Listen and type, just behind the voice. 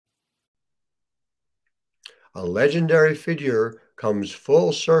A legendary figure comes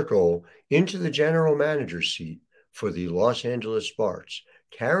full circle into the general manager seat for the Los Angeles Sparks.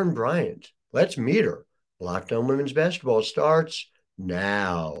 Karen Bryant. Let's meet her. Locked On Women's Basketball starts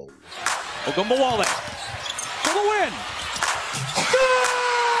now. Ogunbowale for the win.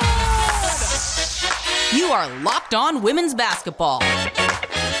 Good! You are Locked On Women's Basketball,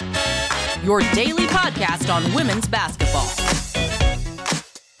 your daily podcast on women's basketball.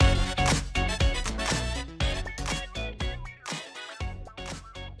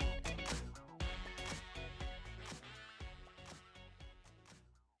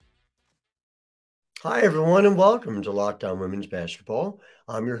 Hi, everyone, and welcome to Locked On Women's Basketball.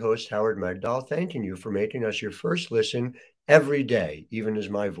 I'm your host, Howard Megdal, thanking you for making us your first listen every day, even as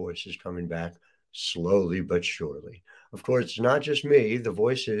my voice is coming back slowly but surely. Of course, it's not just me. The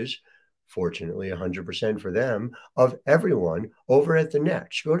voice is, fortunately, 100% for them, of everyone over at the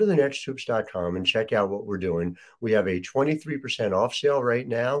Next. Go to thenexthoops.com and check out what we're doing. We have a 23% off sale right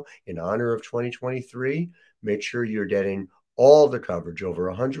now in honor of 2023. Make sure you're getting all the coverage, over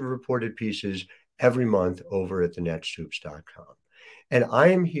 100 reported pieces every month over at thenexthoops.com. And I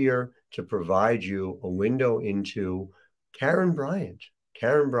am here to provide you a window into Karen Bryant.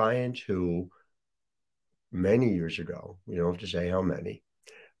 Karen Bryant, who many years ago, we don't have to say how many,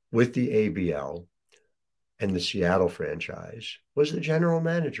 with the ABL and the Seattle franchise, was the general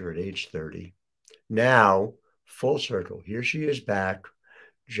manager at age 30. Now, full circle, here she is back,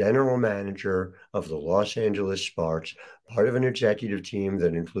 general manager of the Los Angeles Sparks, part of an executive team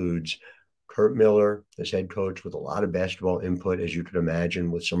that includes Curt Miller as head coach with a lot of basketball input, as you could imagine,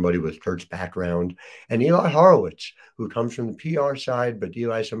 with somebody with Curt's background, and Eli Horowitz, who comes from the PR side, but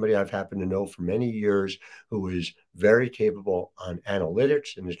Eli, somebody I've happened to know for many years, who is very capable on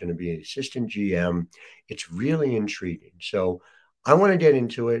analytics and is going to be an assistant GM. It's really intriguing. So I want to get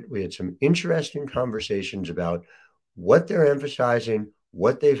into it. We had some interesting conversations about what they're emphasizing,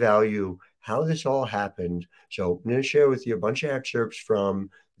 what they value, how this all happened. So I'm going to share with you a bunch of excerpts from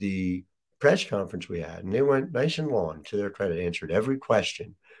the press conference we had, and they went nice and long. To their credit, answered every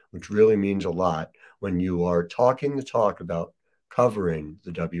question, which really means a lot when you are talking the talk about covering the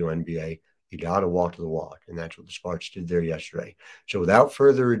WNBA. You got to walk the walk, and that's what the Sparks did there yesterday. So without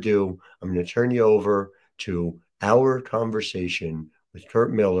further ado, I'm going to turn you over to our conversation with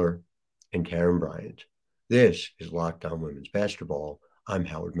Curt Miller and Karen Bryant. This is Locked On Women's Basketball. I'm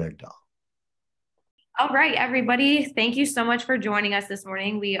Howard Megdal. All right, everybody. Thank you so much for joining us this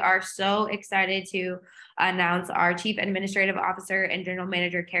morning. We are so excited to announce our Chief Administrative Officer and General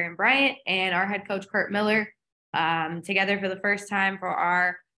Manager, Karen Bryant, and our head coach, Curt Miller, together for the first time for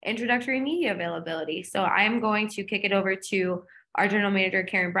our introductory media availability. So I'm going to kick it over to our General Manager,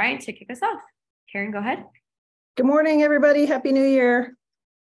 Karen Bryant, to kick us off. Karen, go ahead. Good morning, everybody. Happy New Year.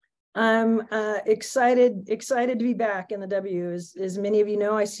 I'm excited to be back in the W. As many of you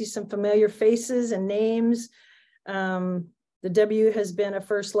know, I see some familiar faces and names. The W has been a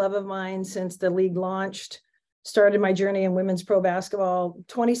first love of mine since the league launched. Started my journey in women's pro basketball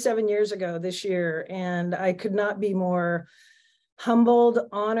 27 years ago this year, and I could not be more humbled,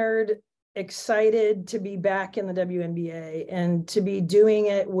 honored, excited to be back in the WNBA and to be doing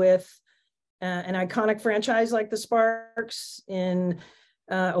it with an iconic franchise like the Sparks in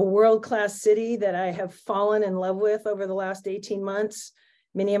a world-class city that I have fallen in love with over the last 18 months.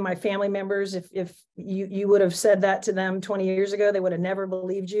 Many of my family members, if you would have said that to them 20 years ago, they would have never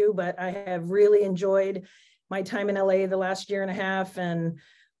believed you. But I have really enjoyed my time in LA the last year and a half and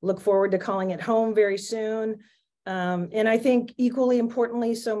look forward to calling it home very soon. And I think equally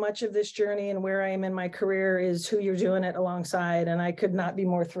importantly, so much of this journey and where I am in my career is who you're doing it alongside. And I could not be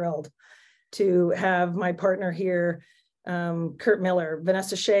more thrilled to have my partner here, Curt Miller.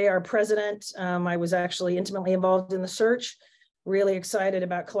 Vanessa Shea, our president. I was actually intimately involved in the search, really excited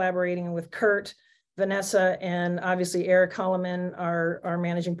about collaborating with Curt, Vanessa, and obviously Eric Holloman, our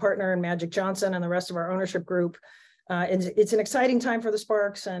managing partner, and Magic Johnson and the rest of our ownership group. It's an exciting time for the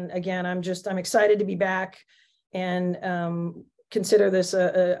Sparks. And again, I'm excited to be back and consider this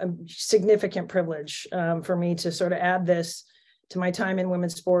a significant privilege for me to sort of add this to my time in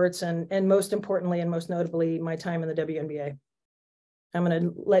women's sports and most importantly and most notably my time in the WNBA. I'm going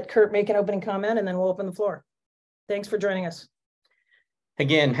to let Curt make an opening comment and then we'll open the floor. Thanks for joining us.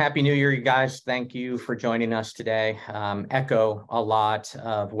 Again, Happy New Year, you guys. Thank you for joining us today. Echo a lot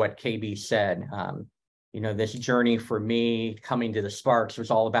of what KB said. This journey for me coming to the Sparks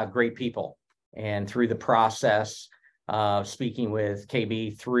was all about great people. And through the process of speaking with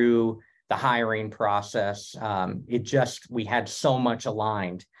KB through the hiring process, we had so much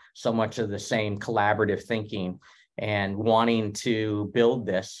aligned, so much of the same collaborative thinking. and wanting to build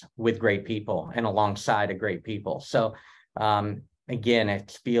this with great people and alongside of great people. So again,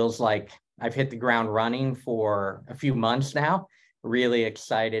 it feels like I've hit the ground running for a few months now. Really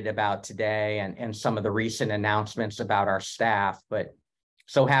excited about today and some of the recent announcements about our staff, but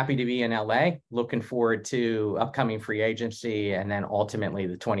so happy to be in LA. Looking forward to upcoming free agency and then ultimately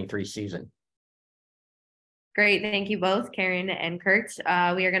the 23 season. Great. Thank you both, Karen and Kurt.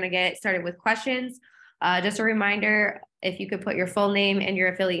 We are going to get started with questions. Just a reminder, if you could put your full name and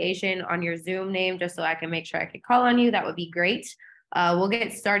your affiliation on your Zoom name, just so I can make sure I could call on you, that would be great. We'll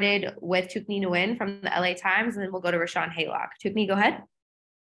get started with Tukni Nguyen from the LA Times, and then we'll go to Rashawn Haylock. Tukni, go ahead.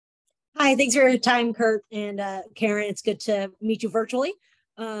 Hi, thanks for your time, Kurt and Karen. It's good to meet you virtually.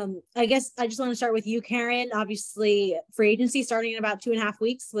 I guess I just want to start with you, Karen. Obviously, free agency starting in about 2.5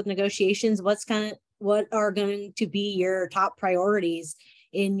 weeks with negotiations. What are going to be your top priorities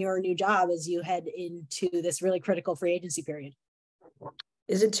in your new job as you head into this really critical free agency period?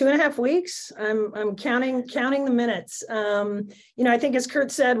 Is it 2.5 weeks? I'm counting the minutes. I think as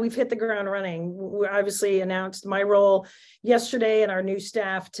Kurt said, we've hit the ground running. We obviously announced my role yesterday and our new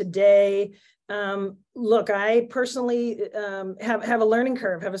staff today. Look, I personally have a learning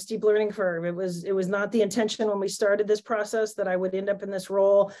curve, have a steep learning curve. It was not the intention when we started this process that I would end up in this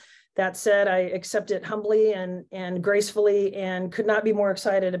role. That said, I accept it humbly and gracefully, and could not be more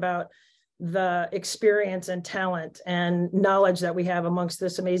excited about the experience and talent and knowledge that we have amongst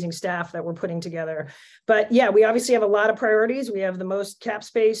this amazing staff that we're putting together. But yeah, we obviously have a lot of priorities. We have the most cap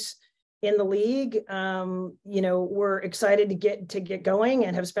space in the league. We're excited to get going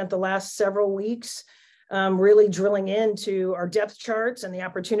and have spent the last several weeks really drilling into our depth charts and the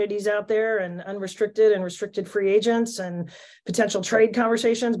opportunities out there, and unrestricted and restricted free agents and potential trade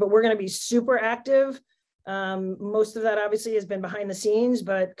conversations. But we're going to be super active. Most of that obviously has been behind the scenes,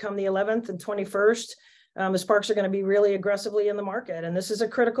 but come the 11th and 21st, the Sparks are going to be really aggressively in the market. And this is a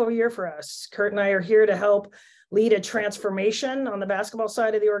critical year for us. Kurt and I are here to help lead a transformation on the basketball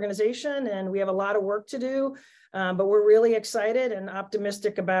side of the organization, and we have a lot of work to do, but we're really excited and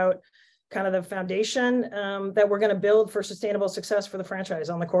optimistic about kind of the foundation that we're going to build for sustainable success for the franchise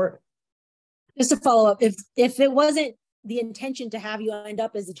on the court. Just to follow up, if it wasn't the intention to have you end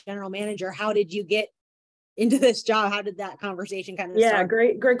up as the general manager, how did you get into this job? How did that conversation kind of start?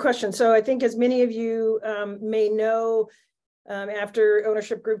 Great question. So I think as many of you may know, after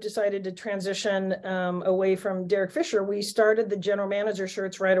ownership group decided to transition away from Derek Fisher, we started the general manager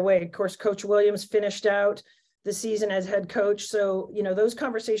shirts right away. Of course, Coach Williams finished out the season as head coach. So, those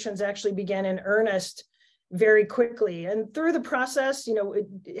conversations actually began in earnest very quickly. And through the process,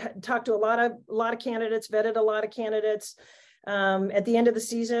 talked to a lot of candidates, vetted a lot of candidates. At the end of the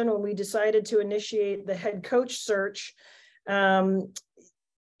season, when we decided to initiate the head coach search,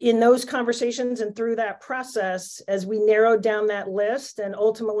 in those conversations and through that process, as we narrowed down that list, and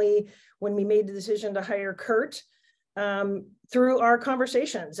ultimately when we made the decision to hire Kurt, through our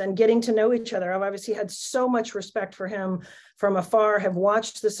conversations and getting to know each other, I've obviously had so much respect for him from afar, have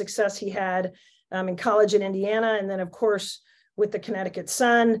watched the success he had in college in Indiana, and then of course with the Connecticut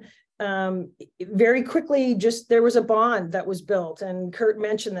Sun. Very quickly, there was a bond that was built, and Kurt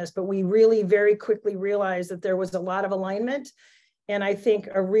mentioned this, but we really very quickly realized that there was a lot of alignment, and I think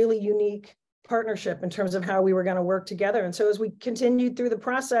a really unique partnership in terms of how we were going to work together. And so as we continued through the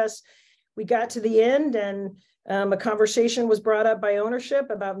process, we got to the end, and a conversation was brought up by ownership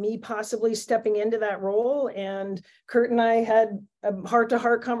about me possibly stepping into that role. And Kurt and I had a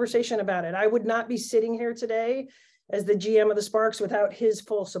heart-to-heart conversation about it. I would not be sitting here today as the GM of the Sparks without his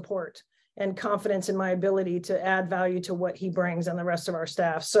full support and confidence in my ability to add value to what he brings and the rest of our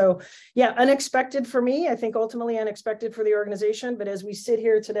staff. So yeah, unexpected for me. I think ultimately unexpected for the organization. But as we sit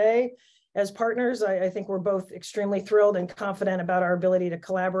here today as partners, I think we're both extremely thrilled and confident about our ability to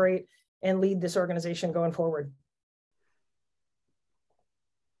collaborate and lead this organization going forward.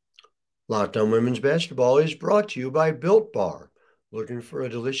 Locked On Women's Basketball is brought to you by Built Bar. Looking for a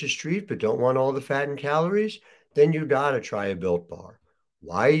delicious treat but don't want all the fat and calories? Then you gotta try a Built Bar.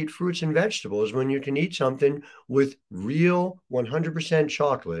 Why eat fruits and vegetables when you can eat something with real 100%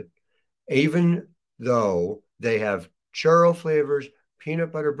 chocolate, even though they have churro flavors,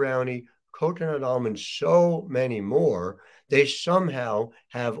 peanut butter brownie, coconut almond, so many more? They somehow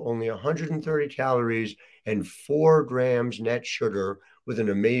have only 130 calories and 4 grams net sugar with an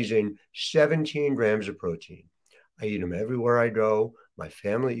amazing 17 grams of protein. I eat them everywhere I go. My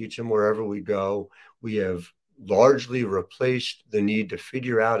family eats them wherever we go. We have largely replaced the need to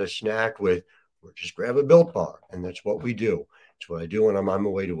figure out a snack with, or just grab a Built Bar. And that's what we do. It's what I do when I'm on my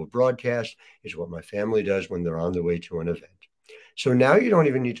way to a broadcast. It's what my family does when they're on their way to an event. So now you don't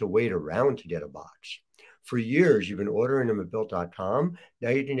even need to wait around to get a box. For years, you've been ordering them at Built.com. Now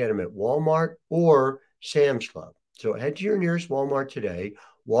you can get them at Walmart or Sam's Club. So head to your nearest Walmart today,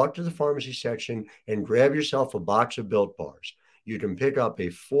 walk to the pharmacy section, and grab yourself a box of Built Bars. You can pick up a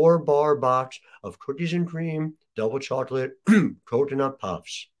 4-bar box of cookies and cream, double chocolate, coconut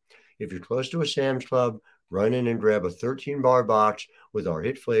puffs. If you're close to a Sam's Club, run in and grab a 13-bar box with our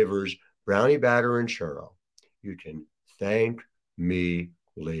hit flavors, brownie batter and churro. You can thank me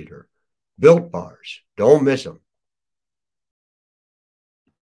later. Built Bars. Don't miss them.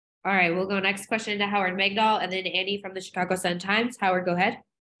 All right, we'll go next question to Howard Megdal and then Andy from the Chicago Sun-Times. Howard, go ahead.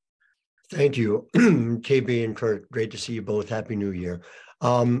 Thank you, KB and Kurt. Great to see you both. Happy New Year.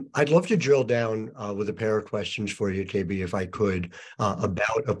 I'd love to drill down with a pair of questions for you, KB, if I could,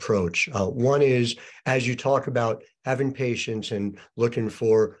 about approach. One is, as you talk about having patience and looking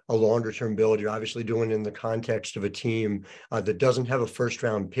for a longer term build, you're obviously doing it in the context of a team that doesn't have a first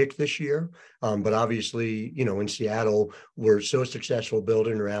round pick this year. But obviously, you know, in Seattle, we're so successful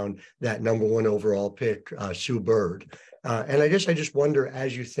building around that #1 overall pick, Sue Bird. And I guess I just wonder,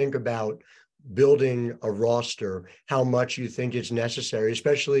 as you think about building a roster, how much you think it's necessary,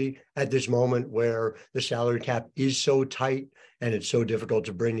 especially at this moment where the salary cap is so tight and it's so difficult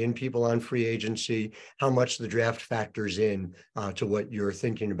to bring in people on free agency, how much the draft factors in to what you're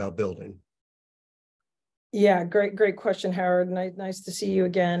thinking about building. Yeah, great question, Howard. Nice to see you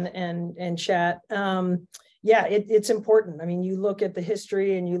again and chat. Yeah, it's important. I mean, you look at the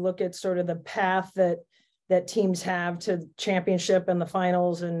history and you look at sort of the path that teams have to championship and the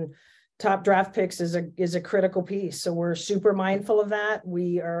finals, and top draft picks is a critical piece. So we're super mindful of that.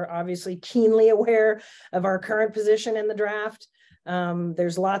 We are obviously keenly aware of our current position in the draft.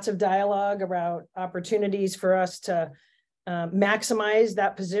 There's lots of dialogue about opportunities for us to maximize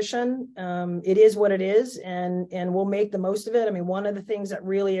that position. It is what it is, and we'll make the most of it. I mean, one of the things that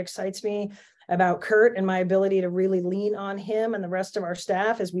really excites me about Kurt and my ability to really lean on him and the rest of our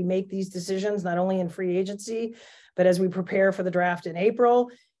staff as we make these decisions, not only in free agency, but as we prepare for the draft in April,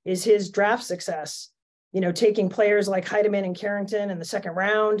 is his draft success. You know, taking players like Heidemann and Carrington in the second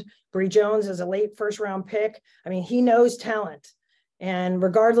round, Bree Jones as a late first round pick. I mean, he knows talent. And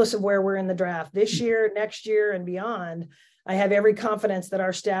regardless of where we're in the draft this year, next year, and beyond, I have every confidence that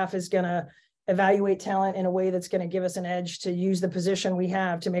our staff is going to evaluate talent in a way that's going to give us an edge to use the position we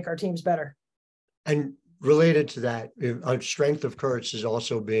have to make our teams better. And related to that, a strength of Kurt's has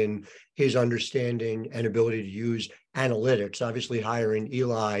also been his understanding and ability to use analytics. Obviously, hiring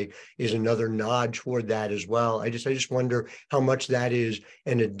Eli is another nod toward that as well. I just wonder how much that is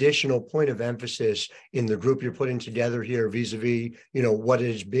an additional point of emphasis in the group you're putting together here, vis-a-vis, you know, what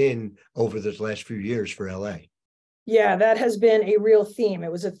it has been over the last few years for LA. Yeah, that has been a real theme.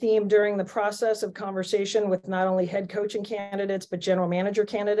 It was a theme during the process of conversation with not only head coaching candidates, but general manager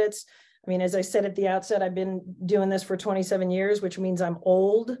candidates. I mean, as I said at the outset, I've been doing this for 27 years, which means I'm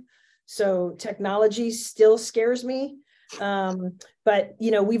old. So technology still scares me. But,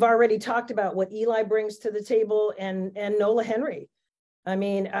 you know, we've already talked about what Eli brings to the table and Nola Henry. I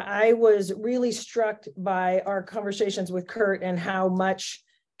mean, I was really struck by our conversations with Kurt and how much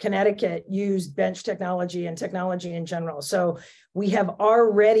Connecticut used bench technology and technology in general. So we have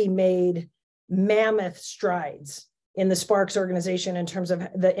already made mammoth strides in the Sparks organization in terms of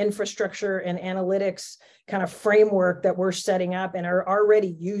the infrastructure and analytics kind of framework that we're setting up and are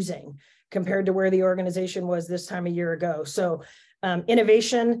already using compared to where the organization was this time a year ago. So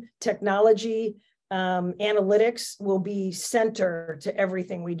innovation, technology, analytics will be center to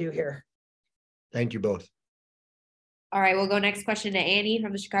everything we do here. Thank you both. All right, we'll go next question to Annie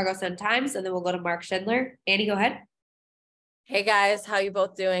from the Chicago Sun-Times, and then we'll go to Mark Schindler. Annie, go ahead. Hey guys, how you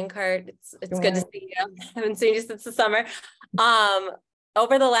both doing? Kurt, it's good to see you. I haven't seen you since the summer.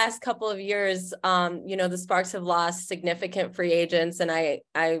 Over the last couple of years, you know, the Sparks have lost significant free agents, and I,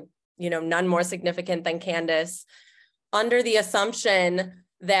 you know, none more significant than Candace. Under the assumption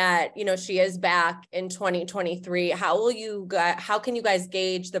that, you know, she is back in 2023, how can you guys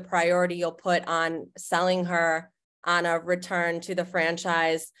gauge the priority you'll put on selling her on a return to the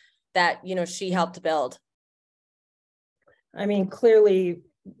franchise that, you know, she helped build? I mean, clearly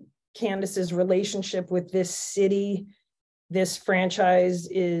Candace's relationship with this city, this franchise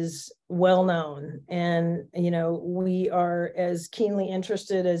is well known. And, you know, we are as keenly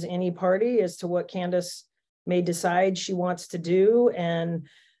interested as any party as to what Candace may decide she wants to do. And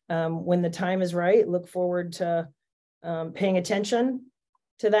when the time is right, look forward to paying attention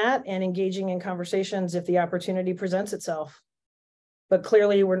to that and engaging in conversations if the opportunity presents itself. But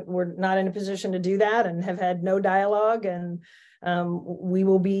clearly we're not in a position to do that and have had no dialogue, and we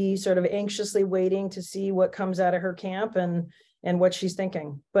will be sort of anxiously waiting to see what comes out of her camp and what she's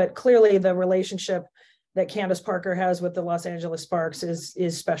thinking. But clearly the relationship that Candace Parker has with the Los Angeles Sparks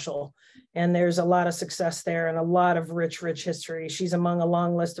is special. And there's a lot of success there and a lot of rich history. She's among a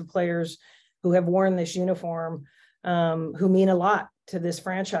long list of players who have worn this uniform, who mean a lot to this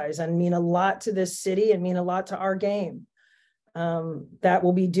franchise and mean a lot to this city and mean a lot to our game. That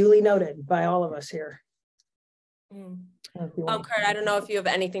will be duly noted by all of us here. Kurt, I don't know if you have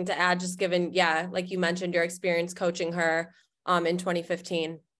anything to add, just given, like you mentioned, your experience coaching her in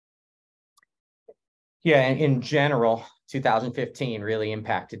 2015. Yeah, in general, 2015 really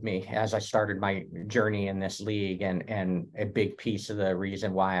impacted me as I started my journey in this league, and a big piece of the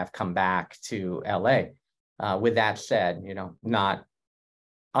reason why I've come back to LA. With that said, not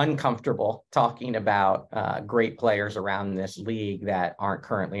uncomfortable talking about great players around this league that aren't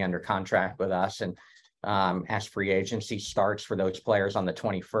currently under contract with us. And as free agency starts for those players on the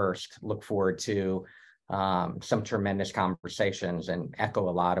 21st, look forward to some tremendous conversations and echo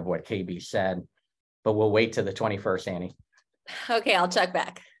a lot of what KB said. But we'll wait till the 21st, Annie. Okay, I'll check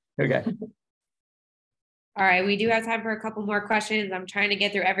back. Okay. All right, we do have time for a couple more questions. I'm trying to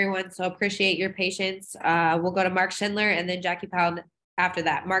get through everyone, so appreciate your patience. We'll go to Mark Schindler and then Jackie Powell after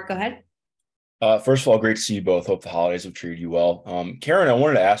that. Mark, go ahead. First of all, great to see you both. Hope the holidays have treated you well. Karen, I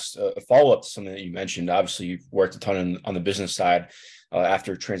wanted to ask a follow-up to something that you mentioned. Obviously, you've worked a ton on the business side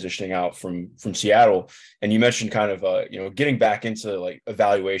after transitioning out from Seattle, and you mentioned kind of getting back into like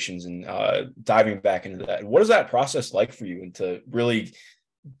evaluations and diving back into that. What is that process like for you, into really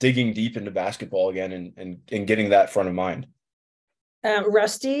digging deep into basketball again and getting that front of mind?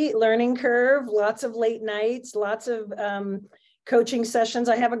 Rusty, learning curve, lots of late nights, lots of coaching sessions.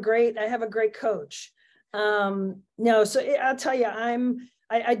 I have a great coach. So I'll tell you,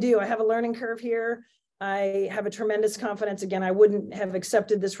 I have a learning curve here. I have a tremendous confidence. Again, I wouldn't have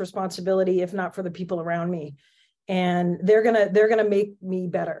accepted this responsibility if not for the people around me, and they're gonna make me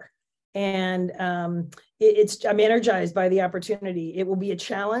better. And I'm energized by the opportunity. It will be a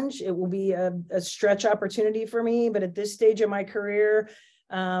challenge. It will be a stretch opportunity for me. But at this stage of my career,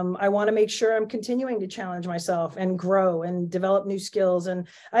 I want to make sure I'm continuing to challenge myself and grow and develop new skills. And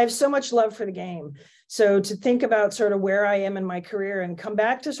I have so much love for the game. So to think about sort of where I am in my career and come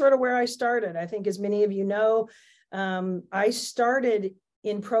back to sort of where I started, I think as many of you know, I started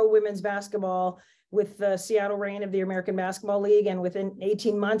in pro women's basketball with the Seattle Reign of the American Basketball League, and within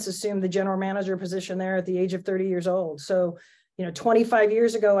 18 months assumed the general manager position there at the age of 30 years old. So, 25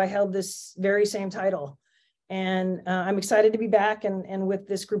 years ago, I held this very same title. And I'm excited to be back and with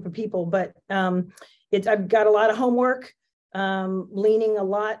this group of people. But I've got a lot of homework, leaning a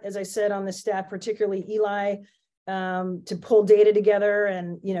lot, as I said, on the staff, particularly Eli, to pull data together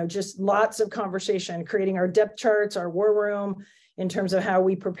and, just lots of conversation, creating our depth charts, our war room in terms of how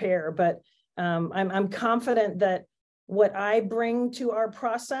we prepare. But I'm confident that what I bring to our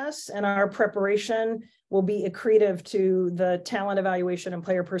process and our preparation will be accretive to the talent evaluation and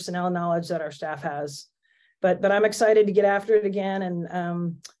player personnel knowledge that our staff has. But I'm excited to get after it again,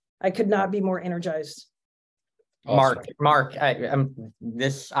 and I could not be more energized. Awesome. Mark, I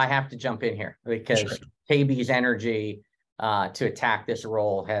have to jump in here because sure. KB's energy to attack this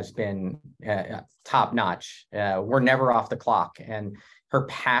role has been top notch. We're never off the clock, and her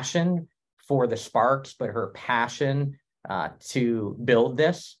passion for the Sparks, but her passion to build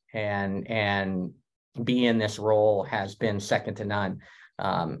this and be in this role has been second to none.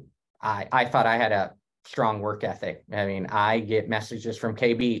 I thought I had a strong work ethic. I mean, I get messages from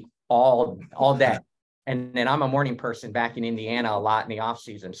KB all day. And then I'm a morning person back in Indiana a lot in the off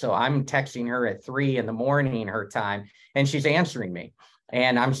season. So I'm texting her at 3 a.m. her time, and she's answering me.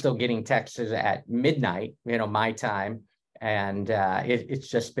 And I'm still getting texts at midnight, my time. And it's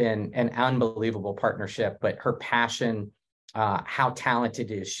just been an unbelievable partnership. But her passion, how talented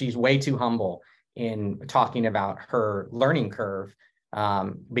is, she's way too humble in talking about her learning curve,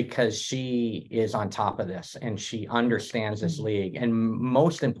 because she is on top of this and she understands this league. And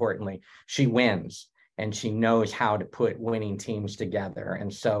most importantly, she wins and she knows how to put winning teams together.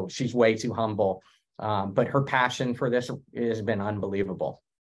 And so she's way too humble, but her passion for this has been unbelievable.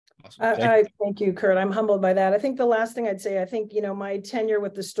 Awesome. Thank you, Kurt. I'm humbled by that. I think the last thing I'd say, I think, my tenure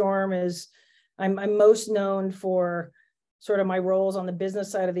with the Storm is I'm most known for sort of my roles on the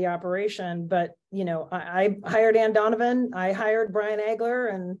business side of the operation. But, I hired Ann Donovan, I hired Brian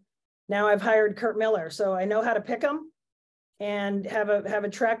Agler, and now I've hired Curt Miller. So I know how to pick them and have a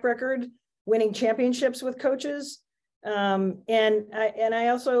track record winning championships with coaches. And I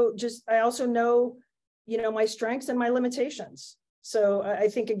also know, my strengths and my limitations. So I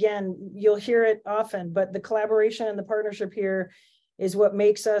think, again, you'll hear it often, but the collaboration and the partnership here is what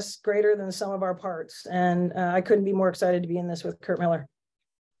makes us greater than the sum of our parts. And I couldn't be more excited to be in this with Curt Miller.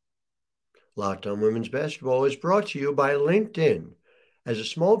 Locked On Women's Basketball is brought to you by LinkedIn. As a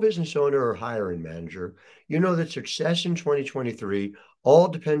small business owner or hiring manager, you know that success in 2023 all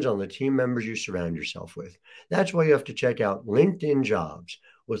depends on the team members you surround yourself with. That's why you have to check out LinkedIn Jobs.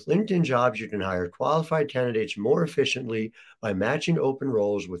 With LinkedIn Jobs, you can hire qualified candidates more efficiently by matching open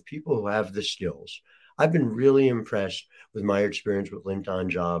roles with people who have the skills. I've been really impressed with my experience with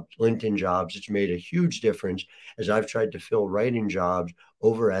LinkedIn Jobs. It's made a huge difference as I've tried to fill writing jobs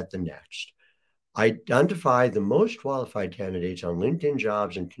over at the Next. Identify the most qualified candidates on LinkedIn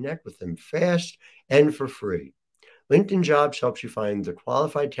Jobs and connect with them fast and for free. LinkedIn Jobs helps you find the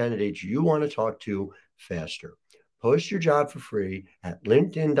qualified candidates you want to talk to faster. Post your job for free at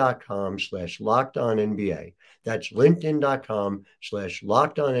linkedin.com/lockedonnba. That's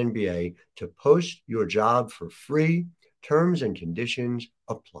linkedin.com/lockedonnba to post your job for free. Terms and conditions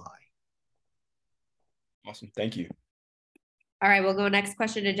apply. Awesome. Thank you. All right, we'll go next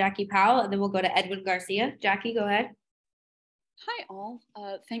question to Jackie Powell, and then we'll go to Edwin Garcia. Jackie, go ahead. Hi, all.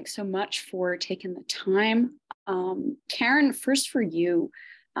 Thanks so much for taking the time. Karen, first for you,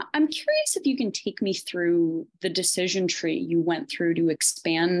 I'm curious if you can take me through the decision tree you went through to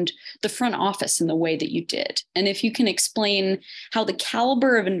expand the front office in the way that you did. And if you can explain how the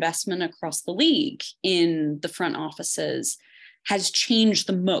caliber of investment across the league in the front offices has changed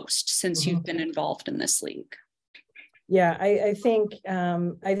the most since you've been involved in this league. Yeah, I think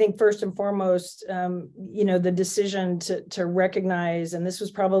first and foremost, the decision to recognize, and this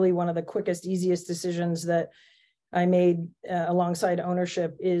was probably one of the quickest, easiest decisions that I made alongside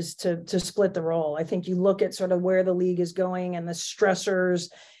ownership, is to split the role. I think you look at sort of where the league is going and the stressors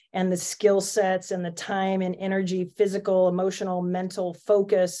and the skill sets and the time and energy, physical, emotional, mental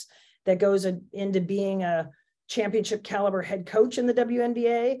focus that goes into being a championship caliber head coach in the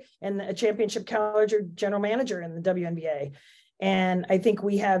WNBA and a championship caliber general manager in the WNBA. And I think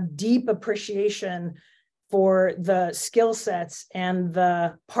we have deep appreciation for the skill sets and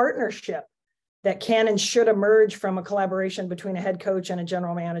the partnership that can and should emerge from a collaboration between a head coach and a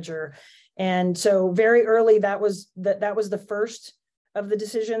general manager. And so very early, that was the first of the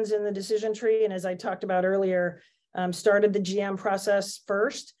decisions in the decision tree. And as I talked about earlier, started the GM process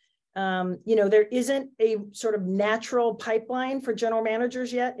first. There isn't a sort of natural pipeline for general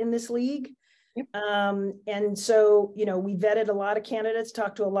managers yet in this league. Yep. And so, we vetted a lot of candidates,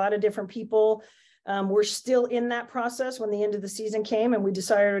 talked to a lot of different people. We're still in that process when the end of the season came, and we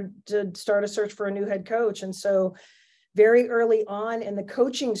decided to start a search for a new head coach. And so very early on in the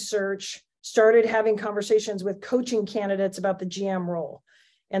coaching search, started having conversations with coaching candidates about the GM role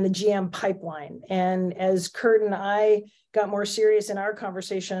and the GM pipeline. And as Kurt and I got more serious in our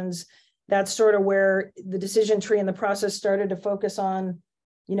conversations, that's sort of where the decision tree and the process started to focus on,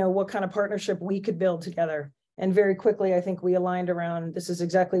 what kind of partnership we could build together. And very quickly, I think we aligned around, this is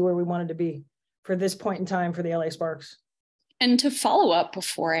exactly where we wanted to be for this point in time for the LA Sparks. And to follow up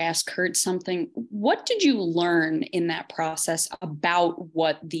before I ask Kurt something, what did you learn in that process about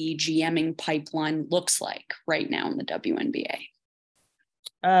what the GMing pipeline looks like right now in the WNBA?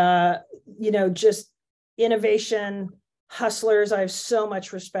 Just innovation, hustlers. I have so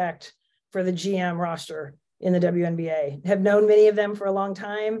much respect for the GM roster in the WNBA. Have known many of them for a long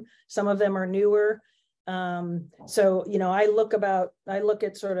time. Some of them are newer. I look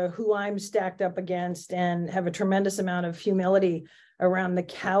at sort of who I'm stacked up against and have a tremendous amount of humility around the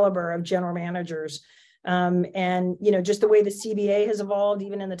caliber of general managers. Just the way the CBA has evolved,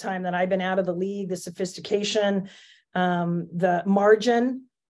 even in the time that I've been out of the league, the sophistication, the margin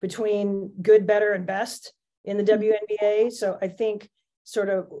between good, better, and best in the WNBA. So I think sort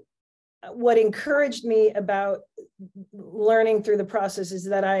of what encouraged me about learning through the process is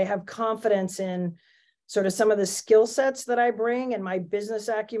that I have confidence in sort of some of the skill sets that I bring and my business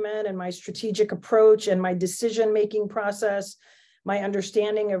acumen and my strategic approach and my decision-making process, my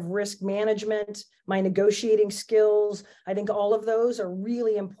understanding of risk management, my negotiating skills. I think all of those are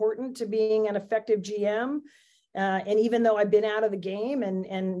really important to being an effective GM. And even though I've been out of the game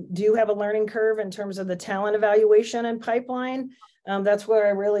and do have a learning curve in terms of the talent evaluation and pipeline, that's where I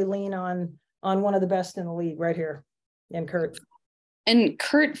really lean on one of the best in the league right here, and Kurt. And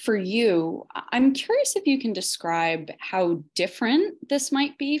Kurt, for you, I'm curious if you can describe how different this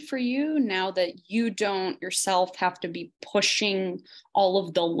might be for you now that you don't yourself have to be pushing all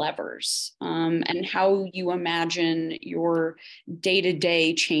of the levers, and how you imagine your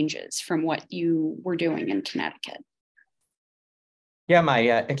day-to-day changes from what you were doing in Connecticut. Yeah, my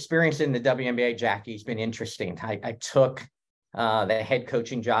experience in the WNBA, Jackie, has been interesting. I took the head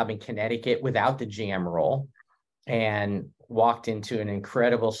coaching job in Connecticut without the GM role and walked into an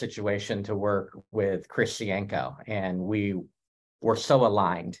incredible situation to work with Chris Cienko. And we were so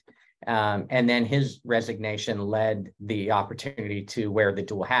aligned. And then his resignation led the opportunity to wear the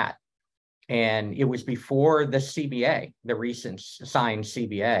dual hat. And it was before the CBA, the recent signed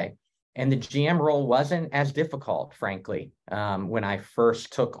CBA. And the GM role wasn't as difficult, frankly, when I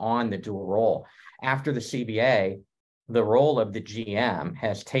first took on the dual role. After the CBA, the role of the GM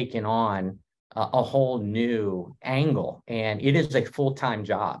has taken on a whole new angle, and it is a full-time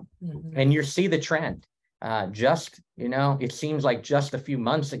job. Mm-hmm. And you see the trend. It seems like just a few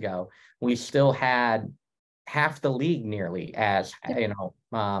months ago, we still had half the league nearly as,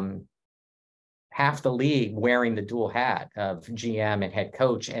 half the league wearing the dual hat of GM and head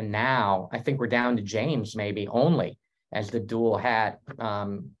coach. And now I think we're down to James maybe only as the dual hat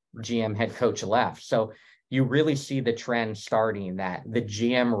GM head coach left. So you really see the trend starting that the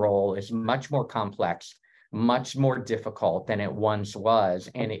GM role is much more complex, much more difficult than it once was.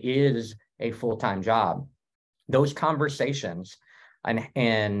 And it is a full-time job. Those conversations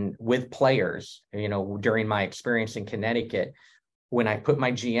and with players, during my experience in Connecticut, when I put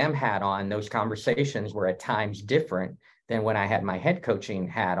my GM hat on, those conversations were at times different than when I had my head coaching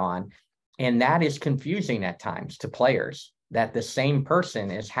hat on. And that is confusing at times to players, that the same person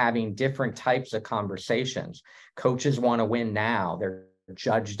is having different types of conversations. Coaches want to win now. They're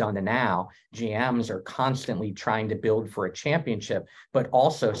judged on the now. GMs are constantly trying to build for a championship, but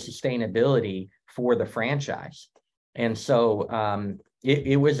also sustainability for the franchise. And so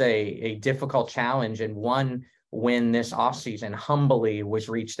it was a difficult challenge, and one when this offseason humbly was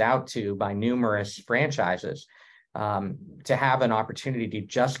reached out to by numerous franchises to have an opportunity to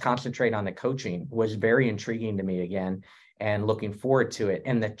just concentrate on the coaching was very intriguing to me again, and looking forward to it.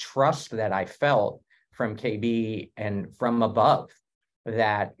 And the trust that I felt from KB and from above,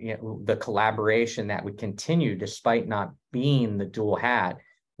 that the collaboration that would continue despite not being the dual hat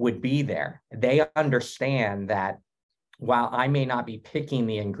would be there. They understand that while I may not be picking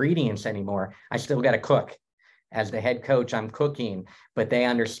the ingredients anymore, I still got to cook. As the head coach, I'm cooking, but they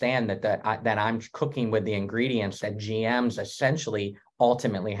understand that I'm cooking with the ingredients that GMs essentially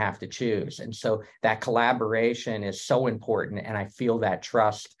ultimately have to choose. And so that collaboration is so important. And I feel that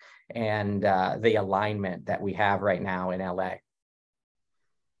trust and the alignment that we have right now in LA.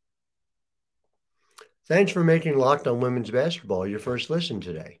 Thanks for making Locked On Women's Basketball your first listen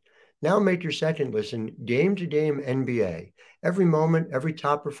today. Now make your second listen Game to Dame NBA. Every moment, every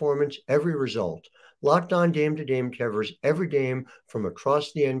top performance, every result. Locked On Game to Dame covers every game from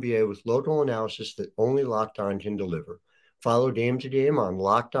across the NBA with local analysis that only Locked On can deliver. Follow Game to Dame on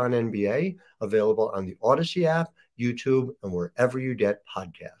Locked On NBA, available on the Odyssey app, YouTube, and wherever you get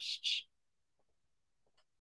podcasts.